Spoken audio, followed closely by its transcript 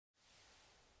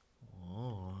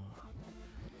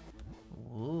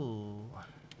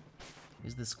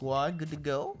Is the squad good to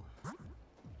go?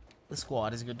 The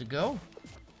squad is good to go.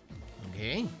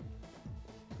 Okay.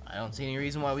 I don't see any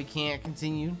reason why we can't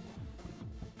continue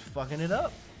fucking it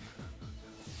up.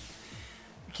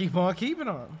 Keep on keeping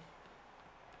on.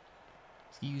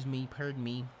 Excuse me, pardon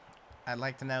me. I'd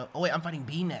like to know. Oh wait, I'm fighting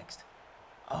B next.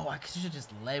 Oh, I should have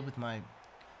just led with my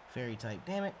fairy type.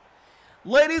 Damn it.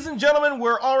 Ladies and gentlemen,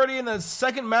 we're already in the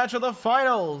second match of the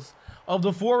finals. Of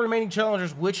the 4 remaining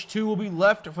challengers, which 2 will be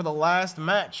left for the last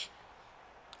match?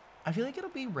 I feel like it'll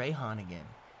be Rayhan again.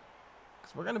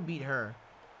 Because we're going to beat her.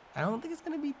 I don't think it's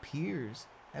going to be Piers.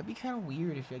 That'd be kind of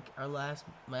weird if like, our last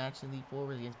match in Elite 4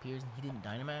 was against Piers and he didn't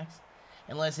Dynamax.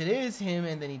 Unless it is him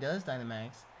and then he does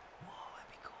Dynamax. Whoa,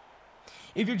 that'd be cool.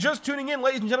 If you're just tuning in,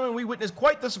 ladies and gentlemen, we witnessed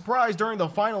quite the surprise during the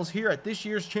finals here at this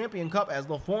year's Champion Cup as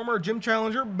the former gym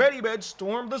challenger Betty Bed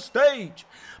stormed the stage.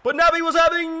 But Nappy was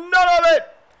having none of it!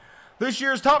 This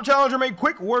year's top challenger made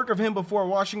quick work of him before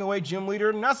washing away gym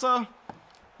leader Nessa.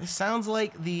 This sounds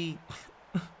like the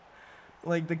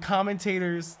like the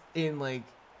commentators in like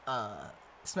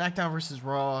SmackDown vs.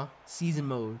 Raw season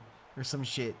mode or some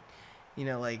shit. You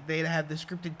know, like they'd have the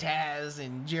scripted Taz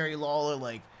and Jerry Lawler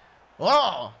like,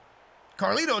 oh,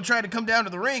 Carlito tried to come down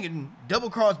to the ring and double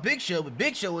cross Big Show, but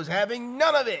Big Show was having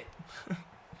none of it.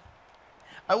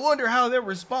 I wonder how they'll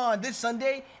respond this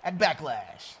Sunday at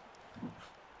Backlash.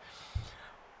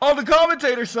 On the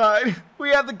commentator side, we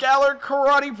have the Galler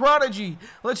Karate Prodigy.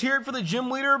 Let's hear it for the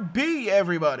gym leader, B,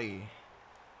 everybody.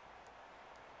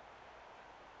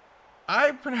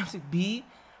 I pronounce it B,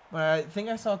 but I think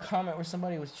I saw a comment where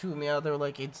somebody was chewing me out. They were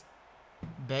like, it's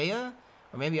Bea? Or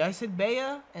maybe I said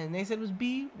Bea, and they said it was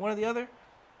B, one or the other.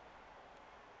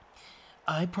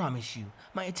 I promise you,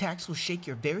 my attacks will shake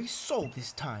your very soul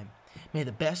this time. May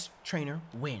the best trainer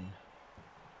win.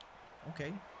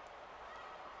 Okay.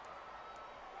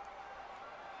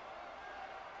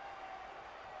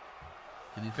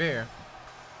 To be fair,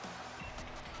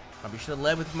 probably should have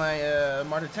led with my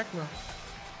Marta Tecma.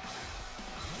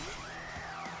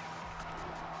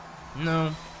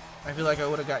 No, I feel like I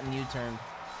would have gotten U-turned.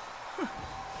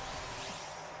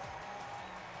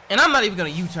 And I'm not even gonna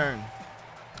U-turn.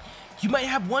 You might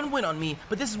have one win on me,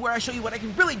 but this is where I show you what I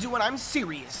can really do when I'm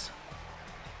serious.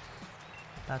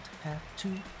 About to have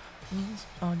 2 wins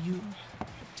on you.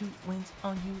 2 wins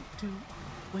on you. 2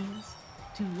 wins.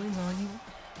 2 wins on you.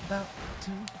 About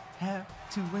to have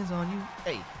 2 wins on you.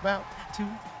 Hey, about to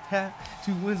have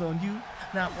 2 wins on you.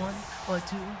 Not 1 or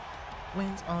 2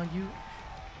 wins on you.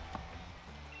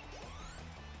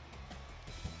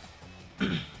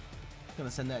 Gonna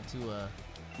send that to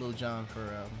Lil Jon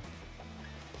for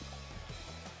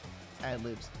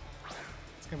ad-libs.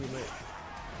 It's gonna be lit.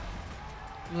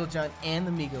 Lil Jon and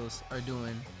the Migos are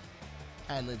doing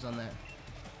ad-libs on that.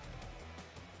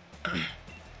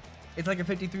 It's like a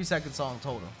 53-second song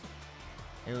total.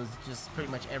 It was just pretty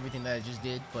much everything that I just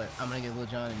did, but I'm gonna get Lil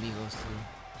Jon and Migos to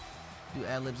do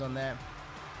ad-libs on that.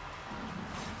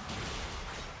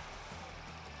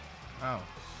 Wow,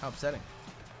 how upsetting.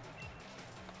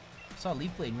 I saw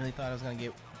Leaf Blade and really thought I was gonna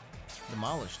get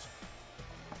demolished,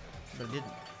 but it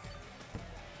didn't.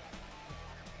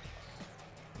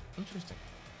 Interesting.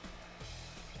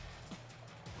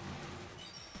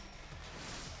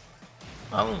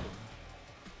 Oh.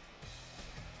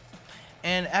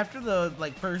 And after the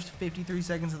like first 53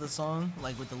 seconds of the song,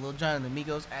 like with the Lil Jon and the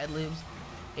Migos ad-libs,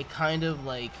 it kind of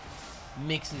like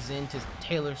mixes into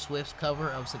Taylor Swift's cover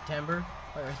of September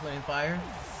by Earth, Wind & Fire.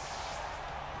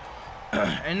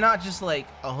 And not just like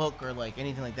a hook or like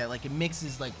anything like that, like it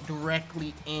mixes like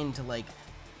directly into like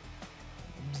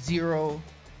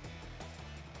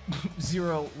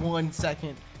 0.01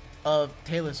 second of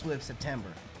Taylor Swift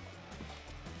September.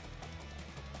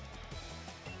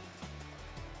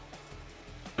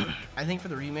 I think for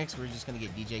the remix, we're just gonna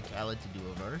get DJ Khaled to do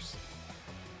a verse.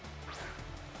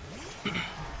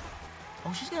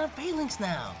 Oh, she's got a Phalanx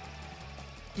now.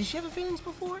 Did she have a Phalanx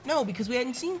before? No, because we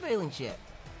hadn't seen Phalanx yet.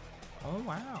 Oh,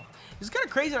 wow. It's kind of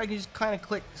crazy that I can just kind of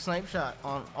click Snipe Shot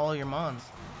on all your Mons.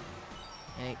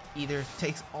 And it either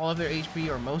takes all of their HP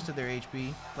or most of their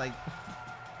HP. Like,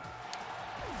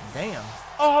 damn.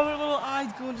 Oh, their little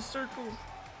eyes go into circles.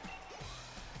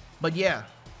 But yeah.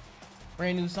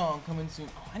 Brand new song coming soon.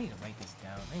 Oh, I need to write this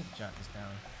down. I need to jot this down.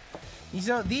 You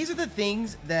know, these are the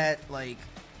things that, like,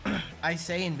 I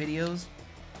say in videos.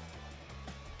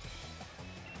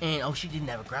 And, oh, she didn't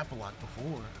have a grapple lock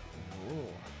before. Whoa.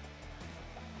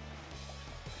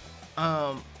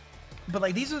 But,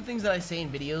 like, these are the things that I say in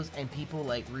videos, and people,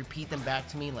 like, repeat them back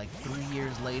to me, like, 3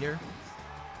 years later.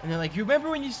 And they're like, you remember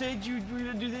when you said you were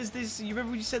gonna do this? You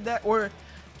remember when you said that? Or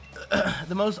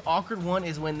the most awkward one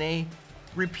is when they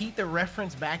repeat the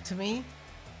reference back to me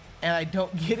and I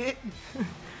don't get it.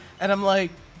 And I'm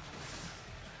like,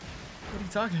 what are you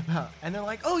talking about? And they're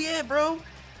like, oh yeah, bro,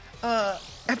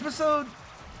 episode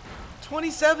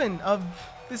 27 of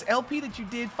this LP that you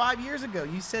did 5 years ago,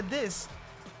 you said this.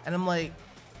 And I'm like,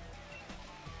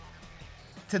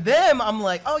 to them, I'm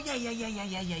like, oh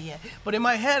yeah. But in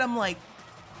my head, I'm like,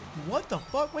 what the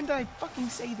fuck? When did I fucking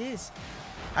say this?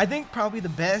 I think probably the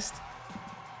best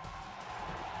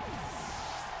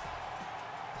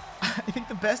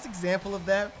example of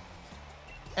that,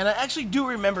 and I actually do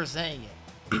remember saying it.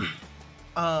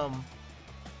 I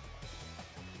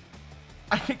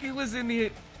think it was in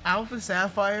the Alpha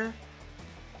Sapphire.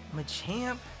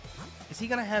 Machamp, is he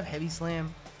gonna have Heavy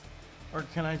Slam, or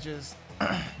can I just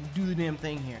do the damn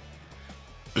thing here?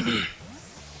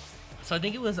 So I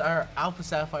think it was our Alpha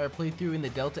Sapphire playthrough in the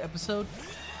Delta episode.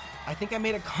 I think I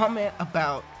made a comment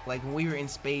about like when we were in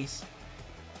space,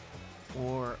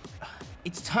 or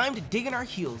it's time to dig in our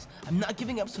heels. I'm not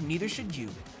giving up, so neither should you.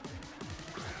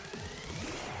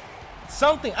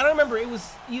 Something, I don't remember, it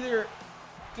was either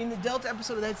in the Delta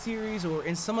episode of that series or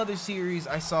in some other series.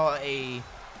 I saw a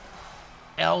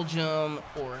Elgem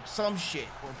or some shit,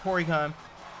 or Porygon,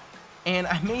 and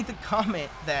I made the comment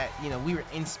that, you know, we were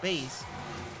in space.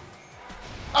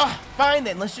 Ah, fine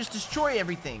then, let's just destroy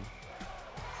everything.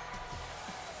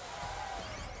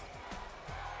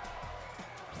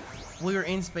 We were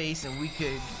in space and we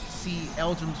could see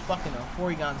Elgem's fucking her,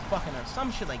 Porygon's fucking her,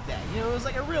 some shit like that. You know, it was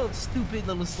like a real stupid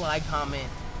little slide comment.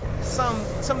 Some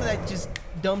of that just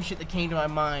dumb shit that came to my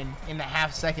mind in the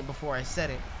half second before I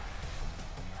said it.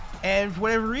 And for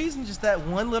whatever reason, just that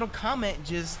one little comment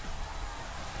just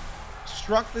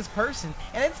struck this person.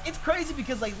 And it's crazy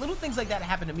because like little things like that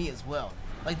happen to me as well.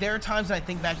 Like there are times when I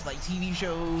think back to like TV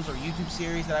shows or YouTube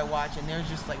series that I watch, and there's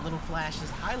just like little flashes,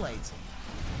 highlights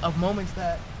of moments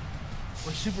that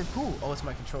were super cool. Oh, it's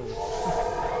my controller.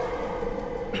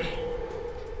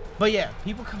 But yeah,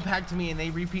 people come back to me and they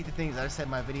repeat the things I said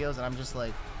in my videos, and I'm just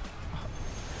like,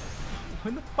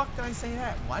 when the fuck did I say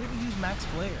that? Why did we use Max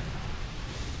Flare?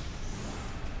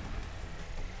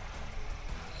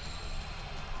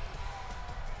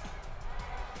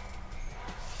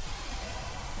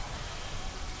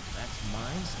 That's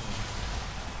mine.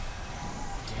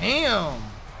 Damn.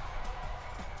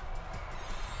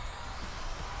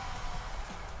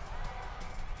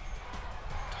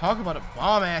 Talk about a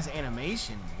bomb-ass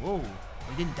animation. Whoa.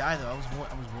 We didn't die, though. I was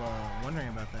wondering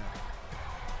about that.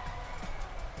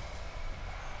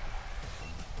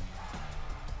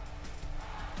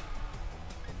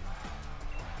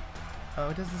 Oh,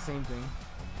 it does the same thing.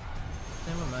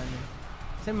 Same amount,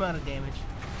 same amount of damage.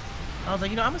 I was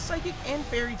like, you know, I'm a Psychic and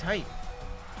Fairy type.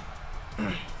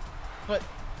 But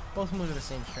both moves are the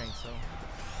same strength, so...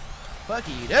 Fuck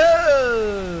it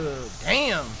up!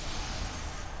 Damn!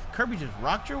 Kirby just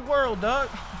rocked your world, dog.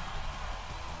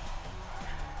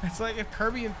 It's like if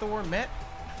Kirby and Thor met.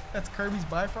 That's Kirby's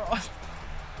Bifrost.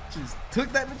 Just took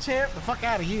that Machamp the fuck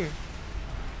out of here.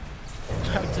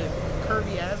 Back to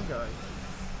Kirby Asgard.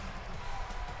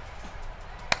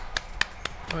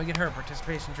 I'm gonna get her a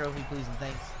participation trophy, please and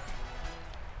thanks.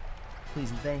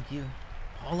 Please and thank you.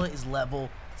 Paula is level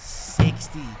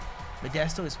 60.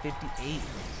 Modesto is 58.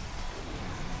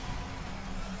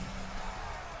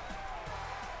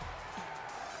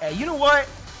 Hey, you know what?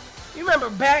 You remember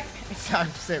back? I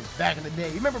said back in the day.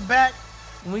 You remember back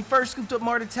when we first scooped up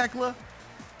Marta Tekla,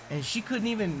 and she couldn't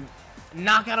even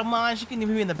knock out a mine. She couldn't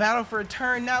even be in the battle for a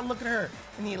turn. Now look at her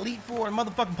in the Elite Four in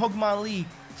motherfucking Pokemon League,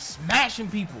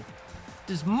 smashing people,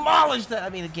 demolish that. I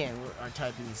mean, again, our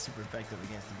typing is super effective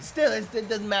against them. But still, it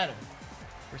doesn't matter.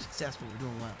 We're successful. We're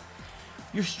doing well.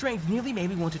 Your strength nearly made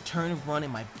me want to turn and run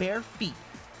in my bare feet.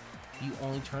 You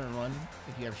only turn and run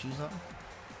if you have shoes on?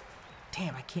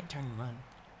 Damn, I can't turn and run.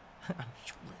 I'm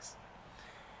shoeless.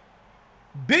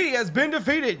 B has been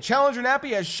defeated. Challenger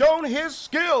Nappy has shown his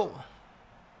skill.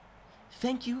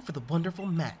 Thank you for the wonderful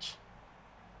match.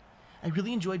 I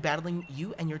really enjoyed battling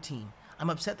you and your team. I'm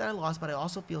upset that I lost, but I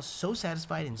also feel so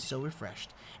satisfied and so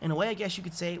refreshed. In a way, I guess you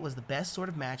could say it was the best sort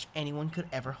of match anyone could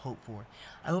ever hope for.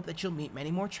 I hope that you'll meet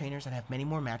many more trainers and have many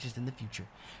more matches in the future.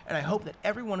 And I hope that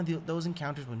every one of those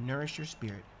encounters will nourish your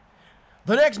spirit.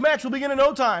 The next match will begin in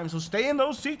no time, so stay in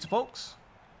those seats, folks.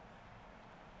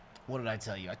 What did I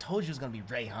tell you? I told you it was going to be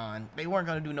Rayhan. They weren't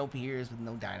going to do no Piers with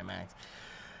no Dynamax.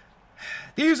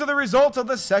 These are the results of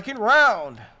the second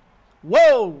round.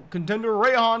 Whoa! Contender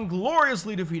Rayhan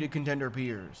gloriously defeated Contender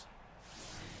Piers.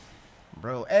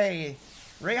 Bro, hey,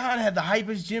 Rayhan had the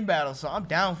hypest gym battle, so I'm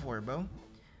down for it, bro.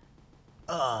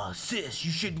 Sis, you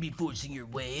shouldn't be forcing your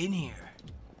way in here.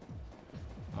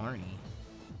 Marnie.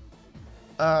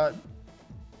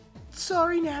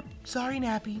 Sorry,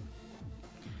 Nappy.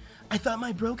 I thought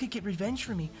my bro could get revenge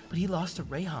for me, but he lost to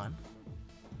Rayhan.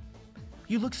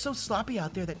 You look so sloppy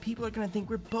out there that people are gonna think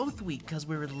we're both weak because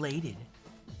we're related.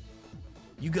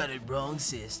 You got it wrong,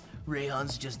 sis.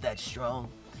 Rayhan's just that strong.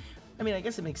 I mean, I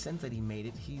guess it makes sense that he made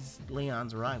it. He's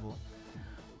Leon's rival.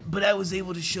 But I was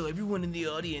able to show everyone in the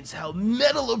audience how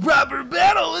metal a proper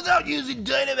battle without using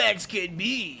Dynamax can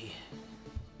be.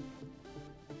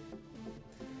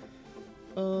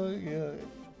 Oh, God.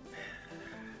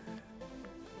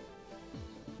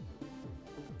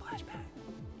 Flashback.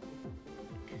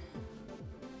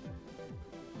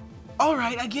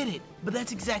 Alright, I get it. But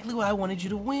that's exactly why I wanted you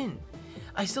to win.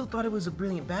 I still thought it was a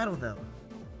brilliant battle, though.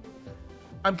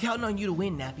 I'm counting on you to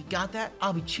win, Nappy. Got that?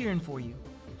 I'll be cheering for you.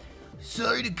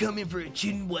 Sorry to come in for a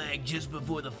chin wag just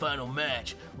before the final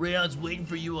match. Rayon's waiting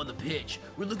for you on the pitch.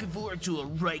 We're looking forward to a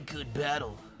right good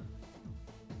battle.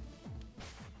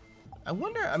 I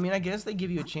wonder, I mean, I guess they give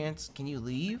you a chance. Can you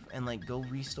leave and, like, go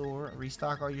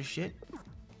restock all your shit?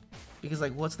 Because,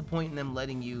 like, what's the point in them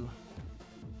letting you...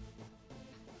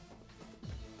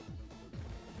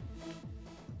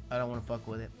 I don't want to fuck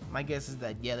with it. My guess is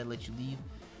that, yeah, they let you leave.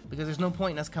 Because there's no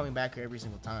point in us coming back here every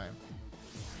single time.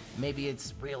 Maybe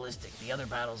it's realistic. The other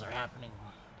battles are happening.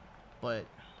 But,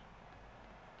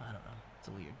 I don't know. It's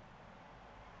weird.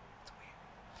 It's weird.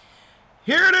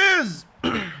 Here it is!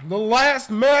 The last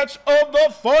match of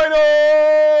the final!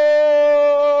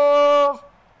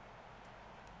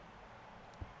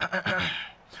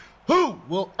 Who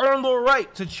will earn the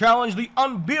right to challenge the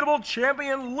unbeatable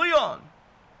champion Leon?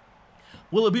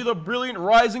 Will it be the brilliant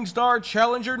rising star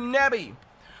challenger Nappy?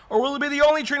 Or will it be the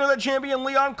only trainer that champion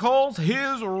Leon calls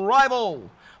his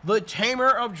rival, the tamer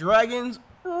of dragons,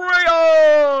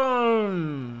 Rayon?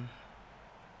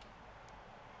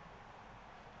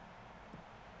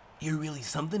 You're really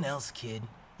something else, kid.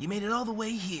 You made it all the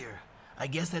way here. I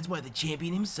guess that's why the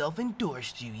champion himself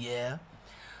endorsed you, yeah?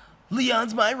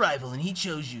 Leon's my rival and he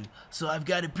chose you, so I've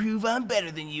got to prove I'm better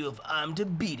than you if I'm to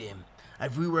beat him.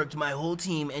 I've reworked my whole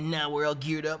team and now we're all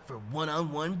geared up for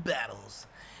one-on-one battles.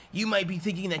 You might be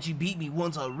thinking that you beat me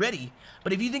once already,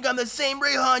 but if you think I'm the same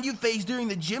Rayhan you faced during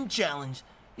the gym challenge,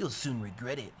 you'll soon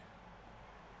regret it.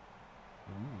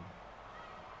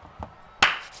 Ooh.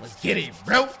 Let's get it,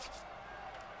 bro.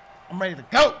 I'm ready to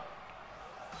go.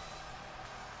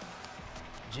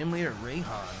 Gym leader Rayhan.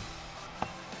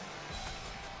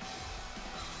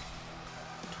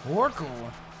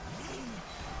 Torkoal.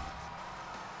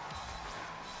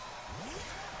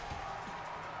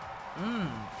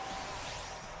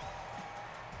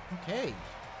 Okay.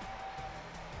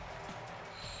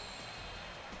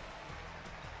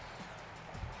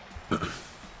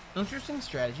 Interesting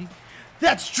strategy.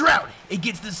 That's drought! It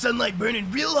gets the sunlight burning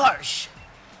real harsh.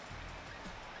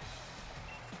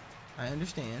 I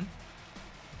understand.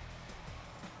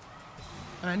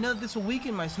 And I know this will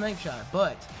weaken my snipe shot,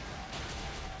 but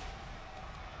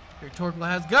your Torkoal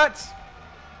has guts.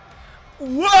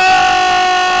 Whoa!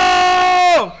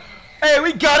 Hey,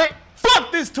 we got it.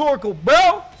 Fuck this Torkoal,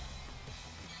 bro.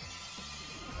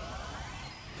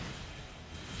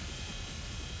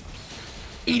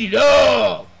 Eat it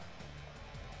up.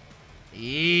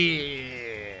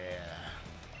 Yeah.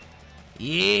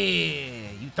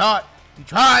 Yeah. You thought. You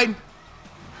tried.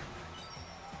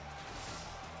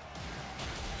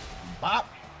 Bop.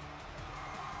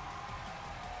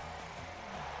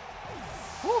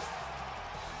 Woo.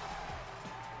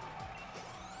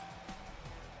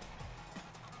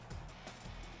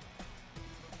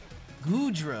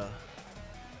 Goodra.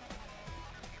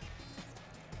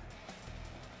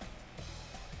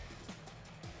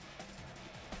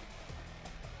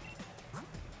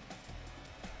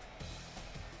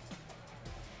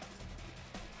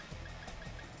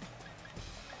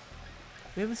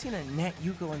 We haven't seen a net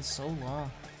Yuko in so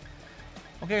long.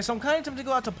 Okay, so I'm kind of tempted to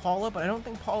go out to Paula, but I don't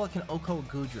think Paula can Oko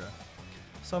Goodra.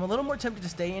 So I'm a little more tempted to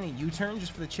stay in a U-turn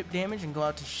just for the chip damage and go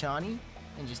out to Shani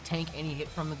and just tank any hit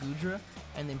from the Goodra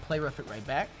and then play rough it right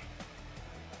back.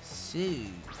 So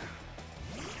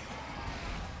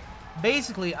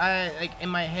basically, I like in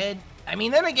my head. I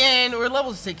mean, then again, we're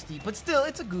level 60, but still,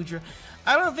 it's a Goodra.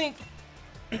 I don't think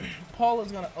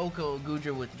Paula's gonna Oko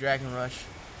Goodra with Dragon Rush.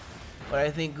 But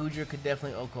I think Goodra could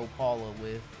definitely Oko Paula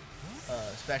with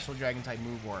special dragon type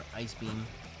move or Ice Beam.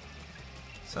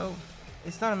 So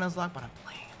it's not a Nuzlocke, but I'm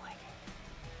playing it like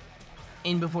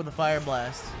in before the Fire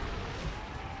Blast.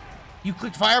 You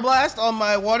clicked Fire Blast on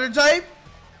my water type?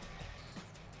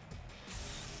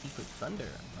 He clicked Thunder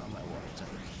on my water type.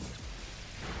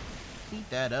 Eat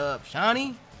that up,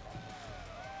 Shani.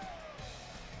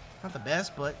 Not the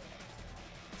best, but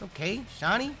it's okay,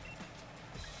 Shani.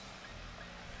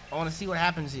 I want to see what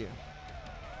happens here.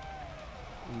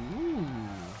 Ooh.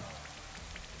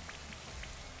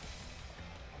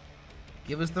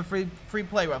 Give us the free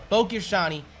play, bro. Focus,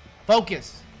 Shawnee.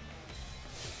 Focus.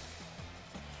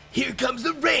 Here comes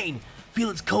the rain. Feel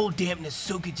its cold dampness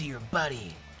soak into your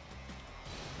body.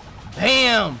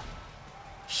 Bam!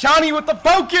 Shawnee with the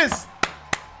focus!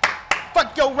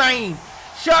 Fuck your rain!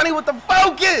 Shawnee with the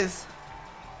focus!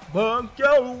 Fuck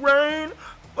your rain!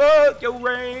 Fuck your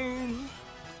rain!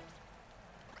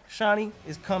 Shawnee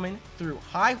is coming through.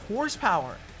 High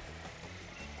horsepower.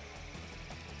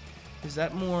 Is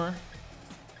that more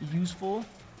useful?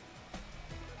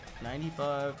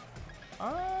 95.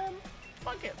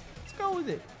 Fuck it. Let's go with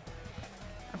it.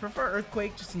 I prefer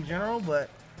Earthquake just in general, but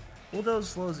Bulldoze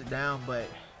slows it down, but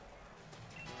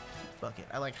fuck it.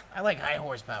 I like high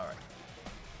horsepower.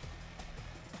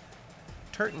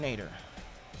 Turtonator.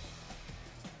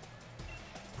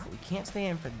 We can't stay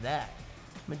in for that.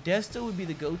 Modesto would be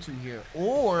the go-to here,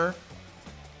 or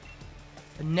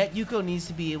a Net Yuko needs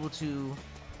to be able to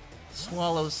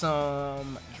swallow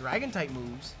some Dragon-type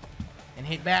moves and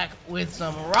hit back with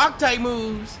some Rock-type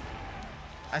moves.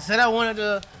 I said I wanted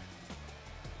to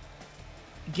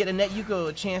get a Net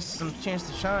Yuko some chance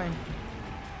to shine.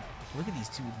 Look at these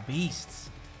two beasts,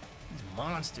 these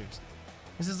monsters.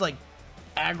 This is like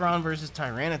Aggron versus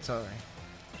Tyranitar.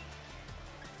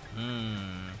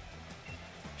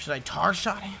 Should I tar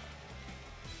shot him?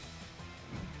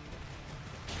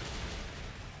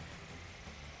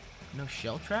 No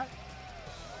shell trap?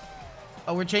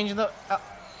 Oh, we're changing the...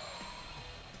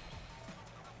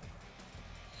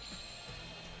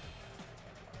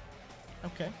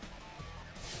 Okay.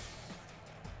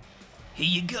 Here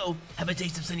you go. Have a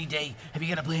taste of sunny day. Have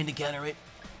you got a plan to counter it?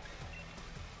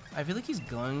 I feel like he's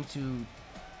going to...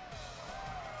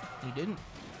 He didn't.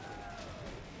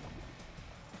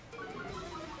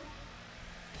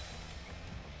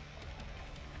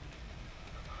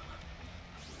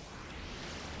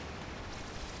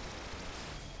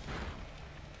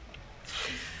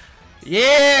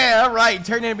 Yeah, all right.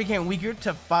 Turtonator became weaker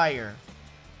to fire.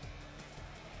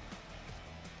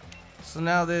 So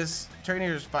now this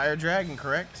Turtonator's Fire Dragon,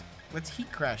 correct? Let's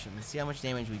Heat Crash him and see how much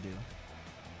damage we do.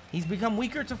 He's become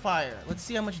weaker to fire. Let's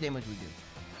see how much damage we do.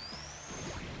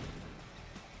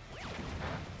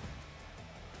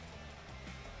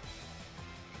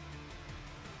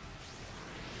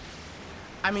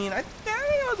 I mean, I think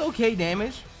that was okay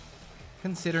damage,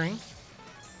 considering.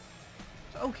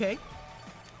 It's okay.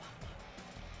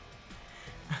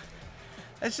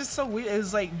 That's just so weird. It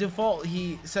was like default,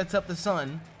 he sets up the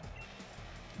sun,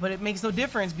 but it makes no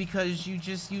difference because you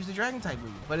just use the Dragon type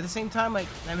move. But at the same time, like,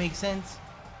 that makes sense.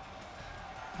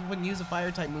 He wouldn't use a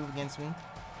fire type move against me.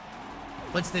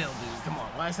 But still, dude, come on.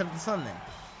 Why set up the sun then?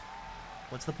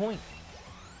 What's the point?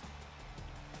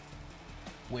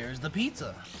 Where's the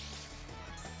pizza?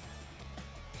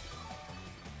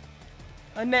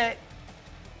 Annette,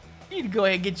 you need to go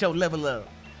ahead and get your level up.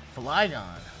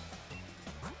 Flygon.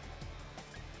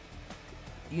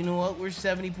 You know what? We're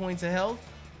 70 points of health.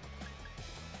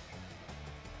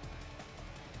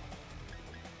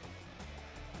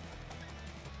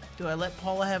 Do I let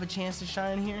Paula have a chance to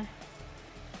shine here?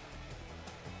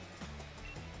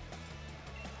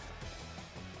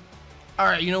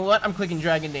 Alright, you know what? I'm clicking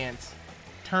Dragon Dance.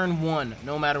 Turn 1,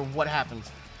 no matter what happens.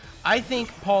 I think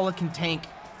Paula can tank.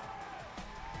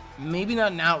 Maybe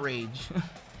not an Outrage.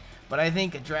 But I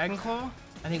think a Dragon Claw,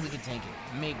 I think we can tank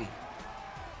it. Maybe.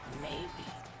 Maybe.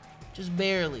 Just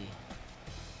barely.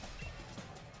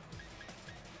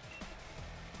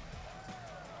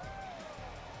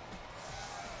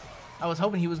 I was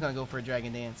hoping he was going to go for a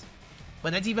Dragon Dance.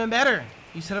 But that's even better.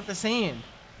 You set up the sand.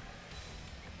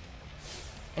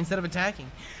 Instead of attacking.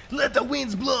 Let the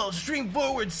winds blow. Stream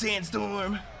forward,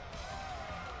 Sandstorm.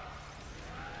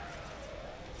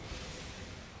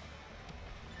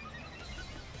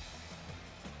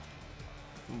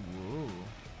 Whoa.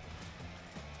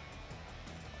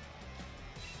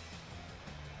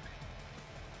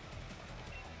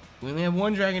 We only have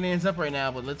one Dragon Dance up right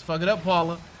now, but let's fuck it up,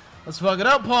 Paula. Let's fuck it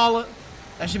up, Paula.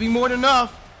 That should be more than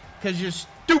enough, because you're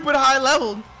stupid high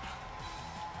leveled.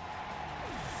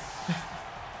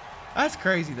 That's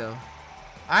crazy, though.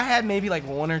 I had maybe like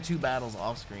 1 or 2 battles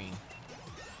off screen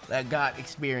that got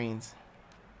experience.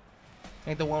 I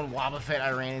think the one Wobbuffet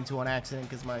I ran into on accident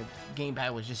because my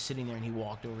gamepad was just sitting there and he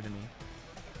walked over to me.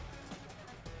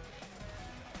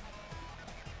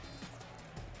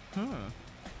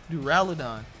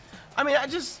 Duraludon. I mean, I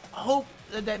just hope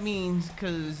that that means,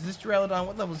 because this Duraludon,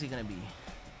 what level is he going to be?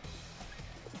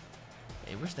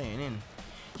 Hey, we're staying in.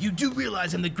 You do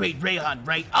realize I'm the great Rayhan,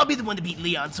 right? I'll be the one to beat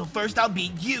Leon, so first I'll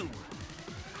beat you.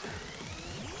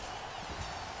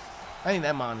 I think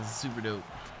that mon is super dope.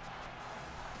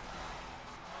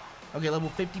 Okay, level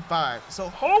 55. So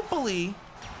hopefully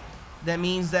that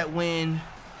means that when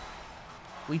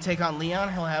we take on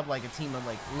Leon, he'll have like a team of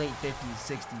like late 50s,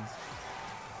 60s.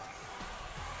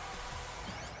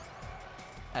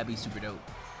 That'd be super dope.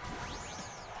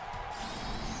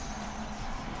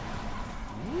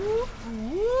 Whoop,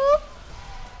 whoop.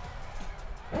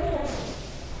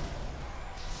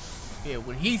 Yeah,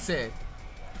 what he said.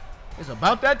 It's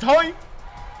about that time.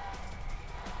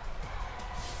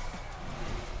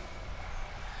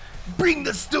 Bring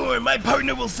the storm. My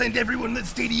partner will send everyone in the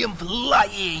stadium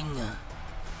flying.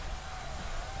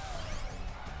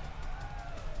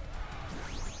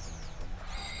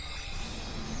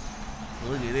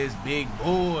 Look at this big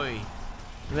boy.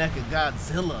 Mecha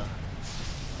Godzilla.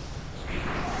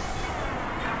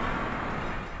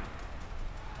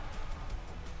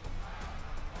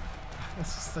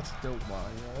 That's just such a dope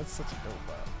mod, you know? That's such a dope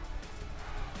mod.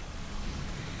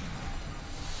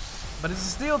 But it's a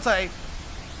steel type.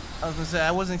 I was gonna say, I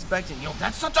wasn't expecting. Yo,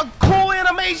 that's such a cool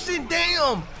animation,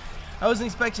 damn! I wasn't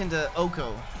expecting to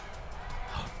Oko.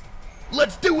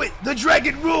 Let's do it! The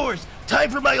dragon roars!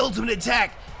 Time for my ultimate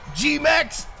attack!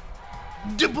 G-Max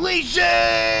depletion!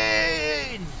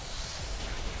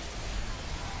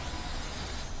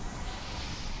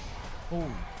 Holy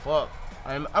fuck.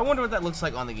 I wonder what that looks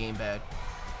like on the gamepad.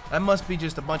 That must be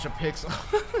just a bunch of pixels.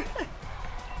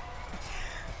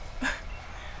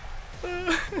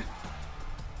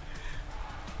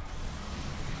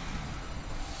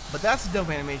 But that's a dope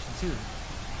animation too.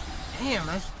 Damn,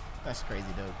 that's crazy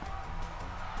dope.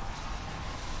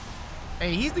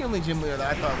 Hey, he's the only gym leader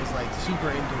that I thought was like super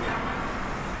into it.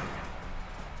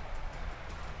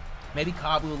 Maybe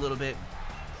Kabu a little bit.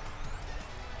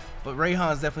 But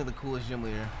Rayhan's definitely the coolest gym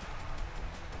leader.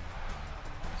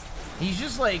 He's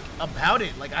just like about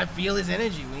it. Like I feel his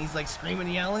energy when he's like screaming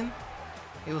and yelling.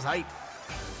 It was hype.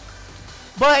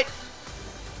 But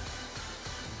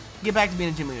get back to being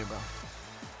a gym leader, bro.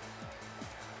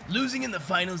 Losing in the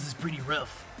finals is pretty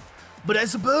rough. But I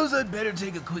suppose I'd better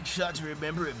take a quick shot to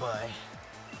remember it by.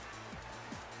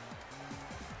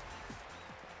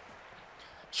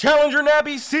 Challenger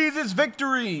Nappy sees its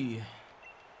victory.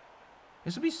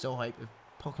 This would be so hype if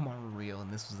Pokemon were real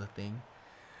and this was a thing.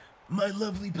 My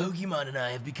lovely Pokemon and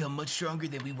I have become much stronger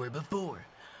than we were before.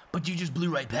 But you just blew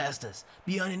right past us,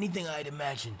 beyond anything I had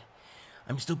imagined.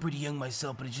 I'm still pretty young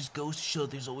myself, but it just goes to show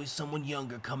there's always someone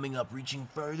younger coming up, reaching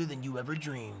further than you ever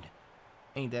dreamed.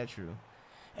 Ain't that true?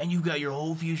 And you've got your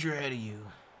whole future ahead of you.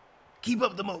 Keep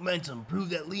up the momentum, prove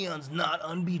that Leon's not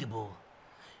unbeatable.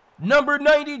 Number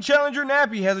 90 Challenger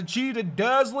Nappy has achieved a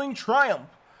dazzling triumph.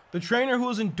 The trainer who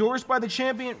was endorsed by the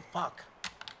champion... Fuck.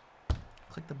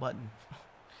 Click the button.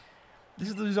 This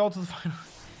is the result of the final.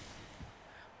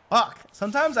 Fuck.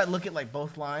 Sometimes I look at like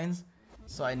both lines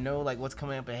so I know like what's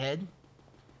coming up ahead.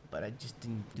 But I just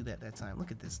didn't do that time.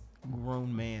 Look at this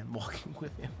grown man walking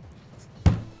with him.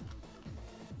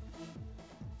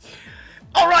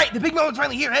 Alright, the big moment's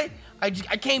finally here, hey? I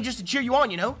came just to cheer you on,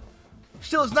 you know?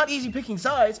 Still, it's not easy picking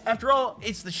sides. After all,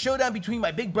 it's the showdown between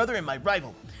my big brother and my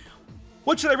rival.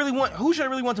 What should I really want? Who should I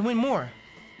really want to win more?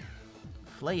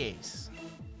 Flayace.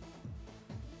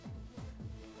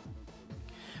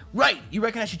 Right, you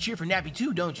reckon I should cheer for Nappy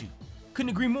too, don't you?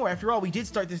 Couldn't agree more. After all, we did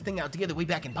start this thing out together way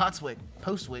back in Postwick.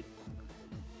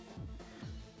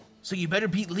 So you better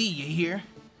beat Lee, you hear?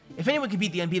 If anyone can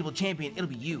beat the unbeatable champion, it'll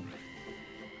be you.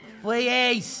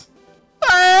 Flayace!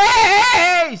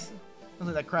 Flayace! That's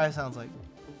what that cry sounds like.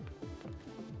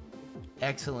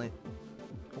 Excellent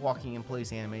walking in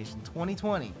place animation.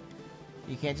 2020.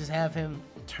 You can't just have him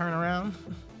turn around.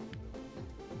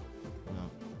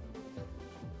 No.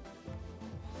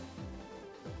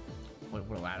 I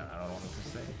don't know what to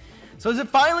say. So is it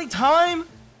finally time?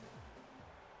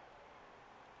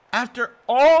 After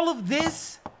all of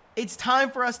this, it's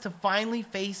time for us to finally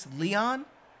face Leon?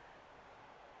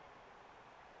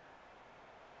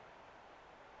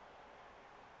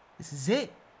 This is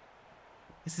it.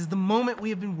 This is the moment we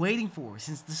have been waiting for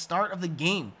since the start of the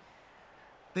game.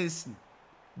 This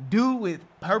dude with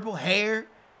purple hair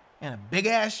and a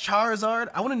big-ass Charizard.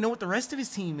 I want to know what the rest of his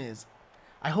team is.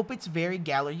 I hope it's very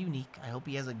Galar unique. I hope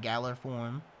he has a Galar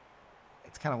form.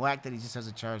 It's kind of whack that he just has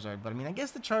a Charizard. But, I mean, I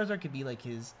guess the Charizard could be like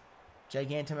his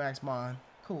Gigantamax Mon.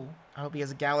 Cool. I hope he has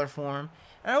a Galar form.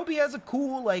 And I hope he has a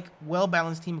cool, like,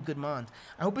 well-balanced team of good Mons.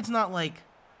 I hope it's not like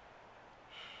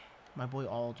my boy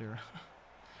Alder.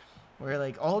 Where,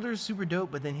 like, Alder's super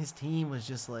dope, but then his team was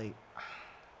just, like...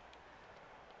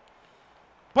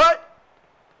 But!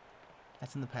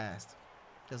 That's in the past.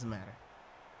 Doesn't matter.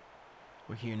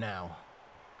 We're here now.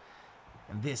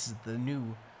 And this is the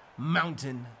new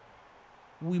mountain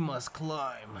we must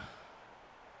climb.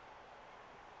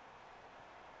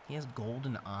 He has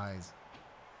golden eyes.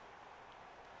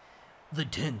 The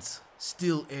tense,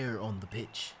 still air on the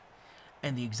pitch,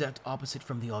 and the exact opposite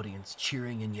from the audience,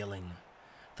 cheering and yelling.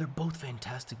 They're both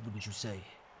fantastic, wouldn't you say?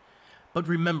 But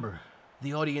remember,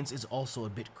 the audience is also a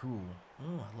bit cruel.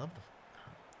 Oh, I love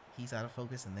he's out of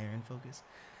focus and they're in focus.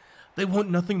 They want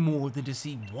nothing more than to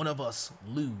see one of us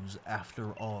lose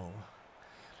after all.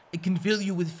 It can fill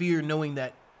you with fear knowing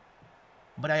that,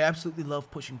 but I absolutely love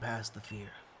pushing past the fear.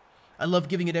 I love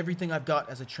giving it everything I've got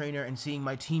as a trainer and seeing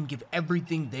my team give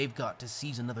everything they've got to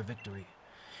seize another victory.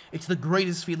 It's the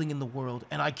greatest feeling in the world,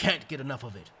 and I can't get enough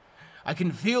of it. I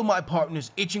can feel my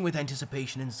partners itching with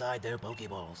anticipation inside their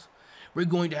Pokeballs. We're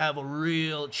going to have a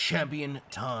real champion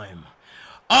time.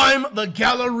 I'm the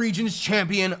Galar Region's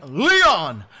champion,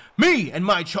 Leon! Me and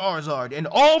my Charizard and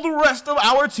all the rest of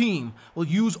our team will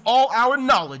use all our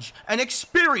knowledge and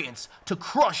experience to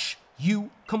crush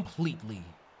you completely.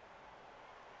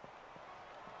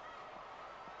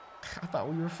 I thought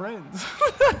we were friends.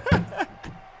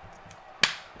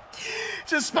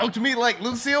 Just spoke to me like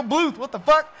Lucille Bluth. What the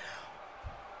fuck?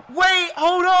 Wait,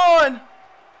 hold on.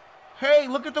 Hey,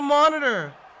 look at the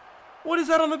monitor. What is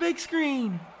that on the big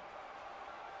screen?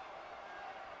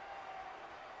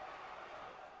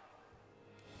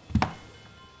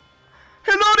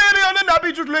 Hello there, on the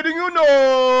Nappy, just letting you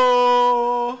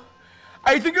know.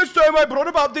 I think it's time I brought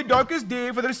about the darkest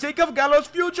day for the sake of Galar's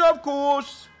future, of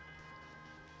course.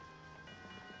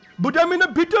 But I'm in a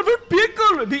bit of a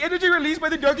pickle. The energy released by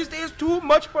the darkest day is too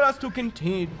much for us to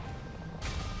contain.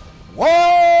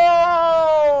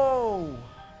 Whoa!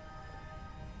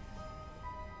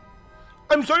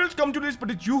 I'm sorry it's come to this, but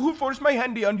it's you who forced my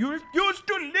hand and you refused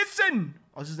to listen.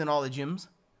 Oh, this is in all the gyms?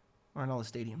 Or in all the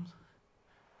stadiums?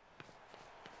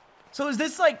 So is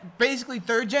this like basically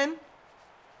third gen?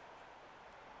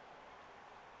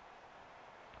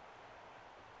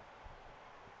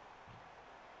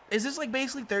 Is this like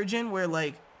basically third gen where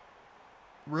like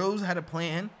Rose had a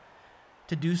plan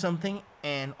to do something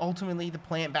and ultimately the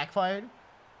plan backfired?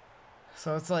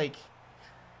 So it's like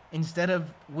instead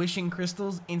of wishing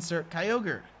crystals, insert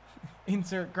Kyogre.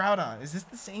 Insert Groudon. Is this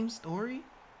the same story?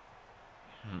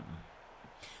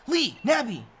 Lee!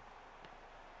 Nappy!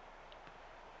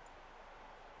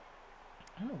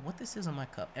 I don't know what this is on my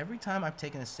cup. Every time I've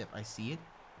taken a sip, I see it.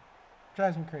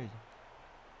 Drives me crazy.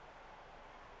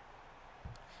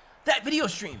 That video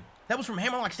stream! That was from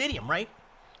Hammerlock Stadium, right?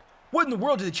 What in the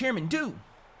world did the chairman do?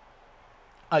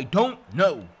 I don't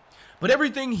know. But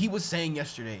everything he was saying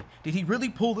yesterday, did he really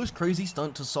pull this crazy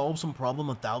stunt to solve some problem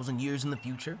 1,000 years in the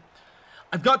future?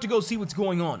 I've got to go see what's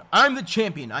going on. I'm the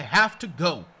champion. I have to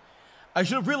go. I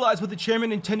should have realized what the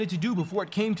chairman intended to do before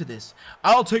it came to this.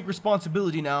 I'll take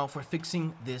responsibility now for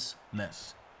fixing this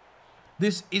mess.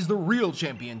 This is the real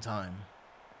champion time.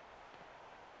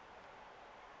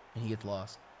 And he gets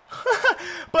lost.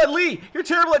 But Lee, you're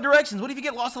terrible at directions. What if you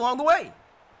get lost along the way?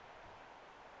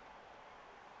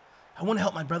 I want to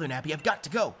help my brother, Nappy. I've got to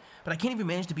go. But I can't even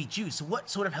manage to beat you, so what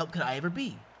sort of help could I ever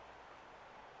be?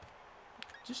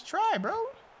 Just try, bro.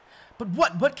 But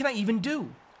what can I even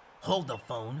do? Hold the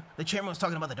phone. The chairman was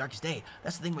talking about the darkest day.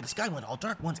 That's the thing where the sky went all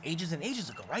dark once ages and ages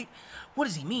ago, right? What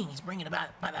does he mean? He's bringing about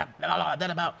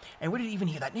that about. And where did he even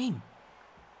hear that name?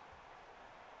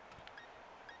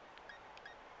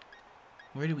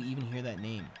 Where did we even hear that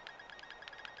name?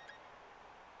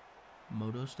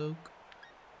 Motostoke?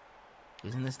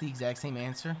 Isn't this the exact same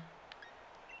answer?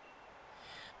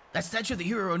 That statue of the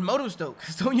hero in Motostoke.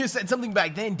 Sonia said something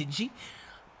back then, didn't she?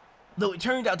 Though it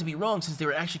turned out to be wrong since there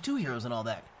were actually two heroes and all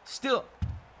that. Still,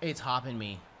 it's hopping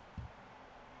me.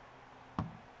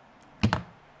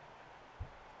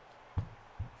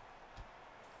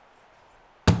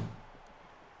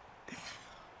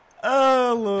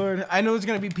 Oh, Lord. I know there's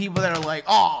going to be people that are like,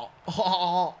 oh,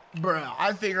 bruh,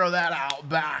 I figured that out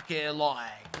back in,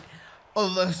 like,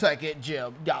 the second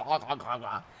gym.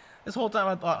 This whole time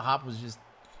I thought Hop was just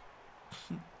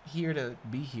here to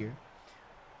be here.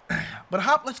 But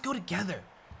Hop, let's go together.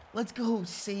 Let's go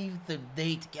save the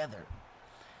day together.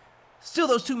 Still,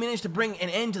 those two managed to bring an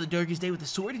end to the darkest day with the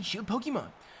sword and shield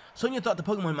Pokemon. Sonia thought the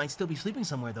Pokemon might still be sleeping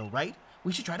somewhere, though, right?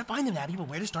 We should try to find them, Nappy, but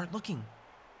where to start looking?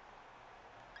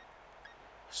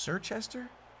 Sirchester?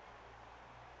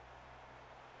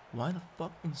 Why the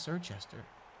fuck in Sirchester?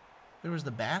 There was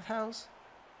the bathhouse?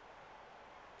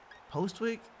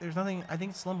 Postwick? There's nothing. I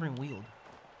think it's Slumbering Weald.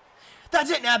 That's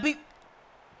it, Nappy!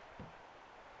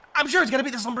 I'm sure it's gotta be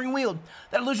the Slumbering Weald.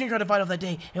 That illusion you tried to fight off that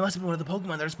day. It must have been one of the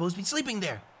Pokemon that are supposed to be sleeping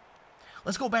there.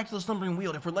 Let's go back to the Slumbering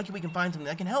Weald. If we're lucky, we can find something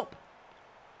that can help.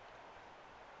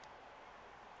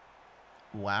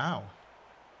 Wow.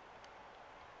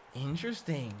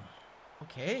 Interesting.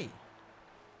 Okay.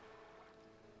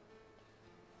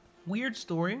 Weird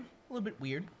story. A little bit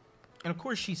weird. And of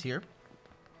course she's here.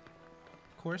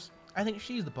 Of course. I think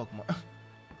she's the Pokemon.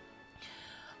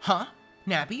 Huh?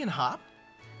 Nappy and Hop?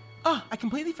 Oh, I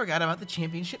completely forgot about the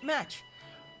championship match.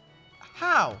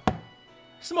 How?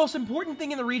 It's the most important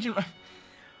thing in the region.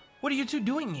 What are you two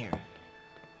doing here?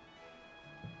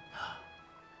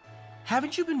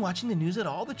 Haven't you been watching the news at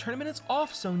all? The tournament is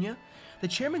off, Sonia. The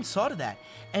chairman saw to that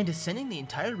and is sending the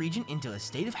entire region into a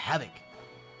state of havoc.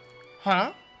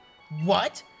 Huh?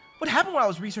 What? What happened while I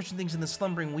was researching things in the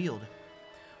slumbering weald?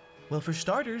 Well, for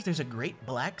starters, there's a great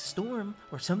black storm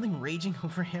or something raging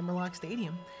over Hammerlock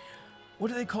Stadium.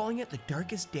 What are they calling it? The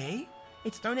darkest day?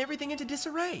 It's thrown everything into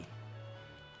disarray.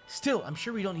 Still, I'm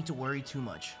sure we don't need to worry too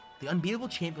much. The unbeatable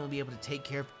champion will be able to take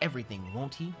care of everything,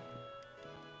 won't he?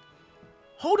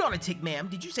 Hold on a tick, ma'am.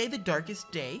 Did you say the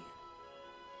darkest day?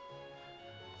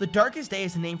 The darkest day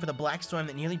is the name for the black storm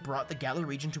that nearly brought the Galar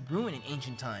region to ruin in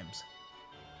ancient times.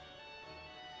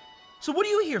 So what are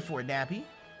you here for, Nappy?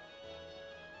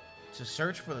 To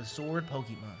search for the sword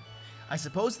Pokemon. I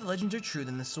suppose if the legends are true,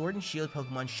 then the sword and shield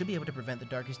Pokemon should be able to prevent the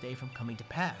darkest day from coming to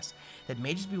pass. That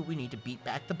may just be what we need to beat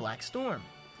back the black storm.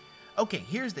 Okay,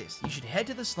 here's this. You should head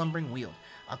to the slumbering weald.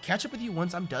 I'll catch up with you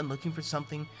once I'm done looking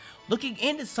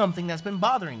into something that's been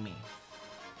bothering me.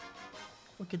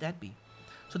 What could that be?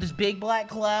 So this big black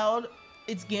cloud,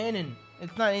 it's Ganon.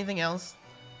 It's not anything else.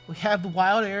 We have the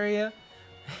wild area.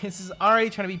 This is already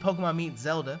trying to be Pokemon meets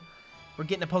Zelda. We're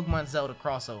getting a Pokemon Zelda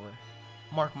crossover.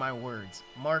 Mark my words.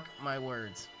 Mark my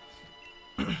words.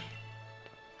 They're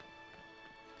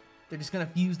just gonna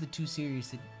fuse the two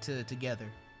series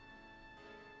together.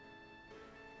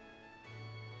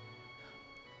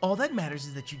 All that matters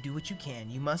is that you do what you can.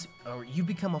 You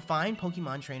become a fine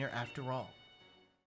Pokemon trainer after all.